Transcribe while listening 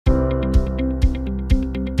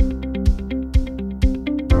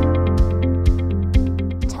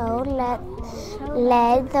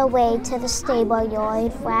led the way to the stable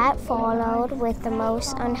yard. Rat followed with the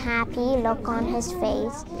most unhappy look on his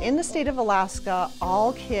face. In the state of Alaska,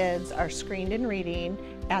 all kids are screened in reading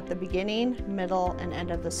at the beginning, middle, and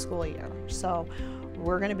end of the school year. So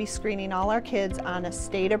we're going to be screening all our kids on a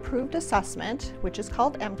state-approved assessment, which is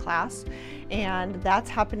called MClass, and that's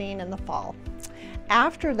happening in the fall.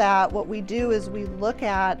 After that, what we do is we look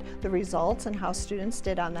at the results and how students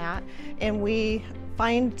did on that, and we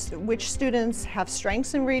find which students have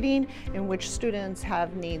strengths in reading and which students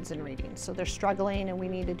have needs in reading. So they're struggling and we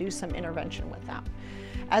need to do some intervention with them.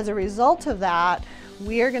 As a result of that,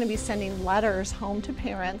 we are going to be sending letters home to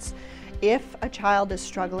parents if a child is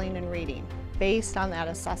struggling in reading, based on that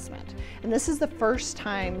assessment. And this is the first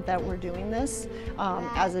time that we're doing this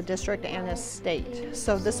as a district and a state.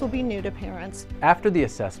 So this will be new to parents. After the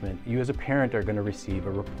assessment, you as a parent are going to receive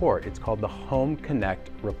a report. It's called the Home Connect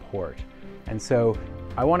Report. And so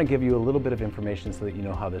I want to give you a little bit of information so that you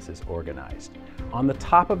know how this is organized. On the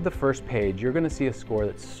top of the first page, you're going to see a score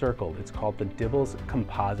that's circled. It's called the DIBELS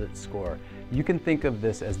Composite Score. You can think of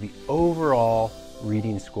this as the overall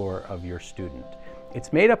reading score of your student.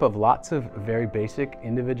 It's made up of lots of very basic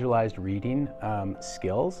individualized reading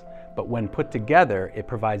skills, but when put together, it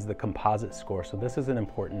provides the composite score. So this is an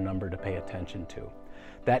important number to pay attention to.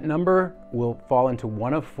 That number will fall into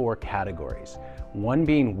one of four categories. One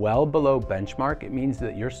being well below benchmark. It means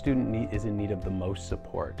that your student is in need of the most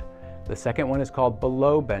support. The second one is called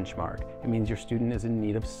below benchmark. It means your student is in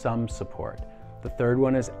need of some support. The third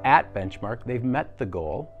one is at benchmark. They've met the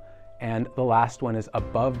goal. And the last one is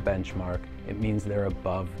above benchmark. It means they're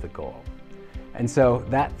above the goal. And so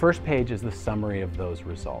that first page is the summary of those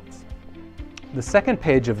results. The second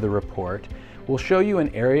page of the report will show you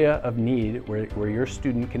an area of need where your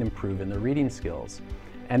student can improve in their reading skills.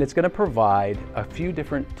 And it's going to provide a few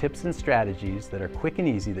different tips and strategies that are quick and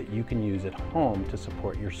easy that you can use at home to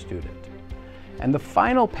support your student. And the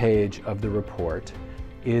final page of the report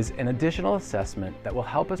is an additional assessment that will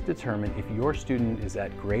help us determine if your student is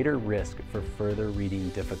at greater risk for further reading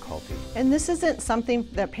difficulty. And this isn't something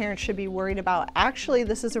that parents should be worried about. Actually,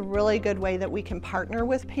 this is a really good way that we can partner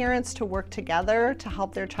with parents to work together to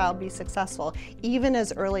help their child be successful, even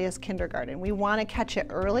as early as kindergarten. We want to catch it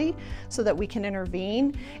early so that we can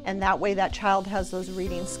intervene, and that way that child has those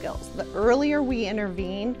reading skills. The earlier we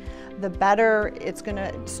intervene, the better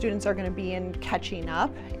students are going to be in catching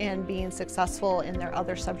up and being successful in their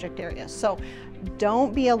other subject areas. So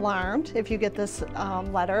don't be alarmed if you get this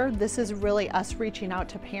letter. This is really us reaching out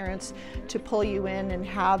to parents to pull you in and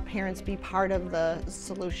have parents be part of the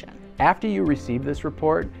solution. After you receive this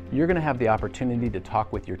report, you're going to have the opportunity to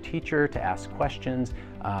talk with your teacher, to ask questions,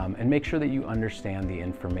 and make sure that you understand the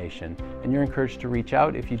information. And you're encouraged to reach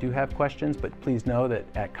out if you do have questions, but please know that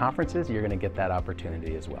at conferences, you're going to get that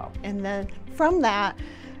opportunity as well. And then from that,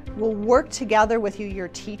 we'll work together with you, your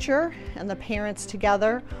teacher, and the parents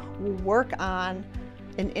together. We'll work on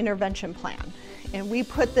an intervention plan. And we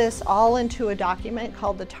put this all into a document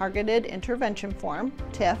called the Targeted Intervention Form,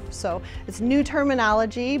 TIF. So it's new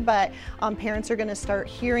terminology, but parents are going to start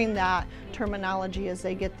hearing that terminology as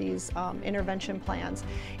they get these intervention plans.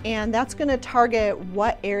 And that's going to target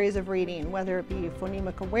what areas of reading, whether it be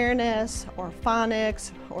phonemic awareness or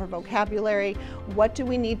phonics or vocabulary. What do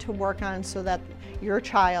we need to work on so that your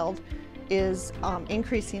child is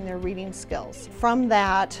increasing their reading skills? From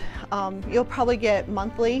that, you'll probably get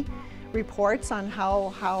monthly reports on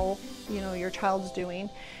how your child's doing,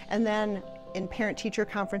 and then in parent-teacher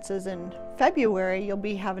conferences in February,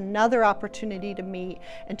 you'll have another opportunity to meet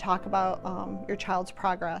and talk about your child's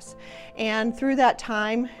progress. And through that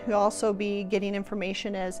time, you'll also be getting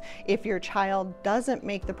information as if your child doesn't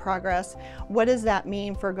make the progress, what does that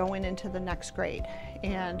mean for going into the next grade?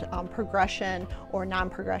 And progression or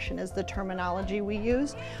non-progression is the terminology we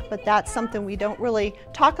use, but that's something we don't really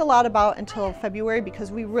talk a lot about until February,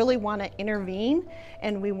 because we really want to intervene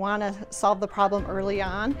and we want to solve the problem early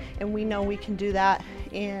on, and we know we can do that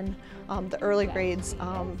in the early grades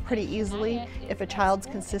pretty easily if a child's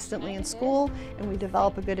consistently in school and we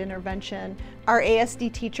develop a good intervention. Our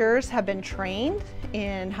ASD teachers have been trained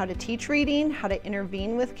in how to teach reading, how to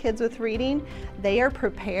intervene with kids with reading. They are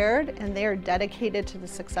prepared and they are dedicated to the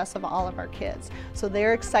success of all of our kids. So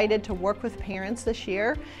they're excited to work with parents this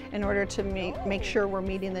year in order to make sure we're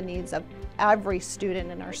meeting the needs of every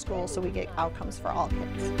student in our school so we get outcomes for all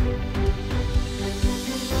kids.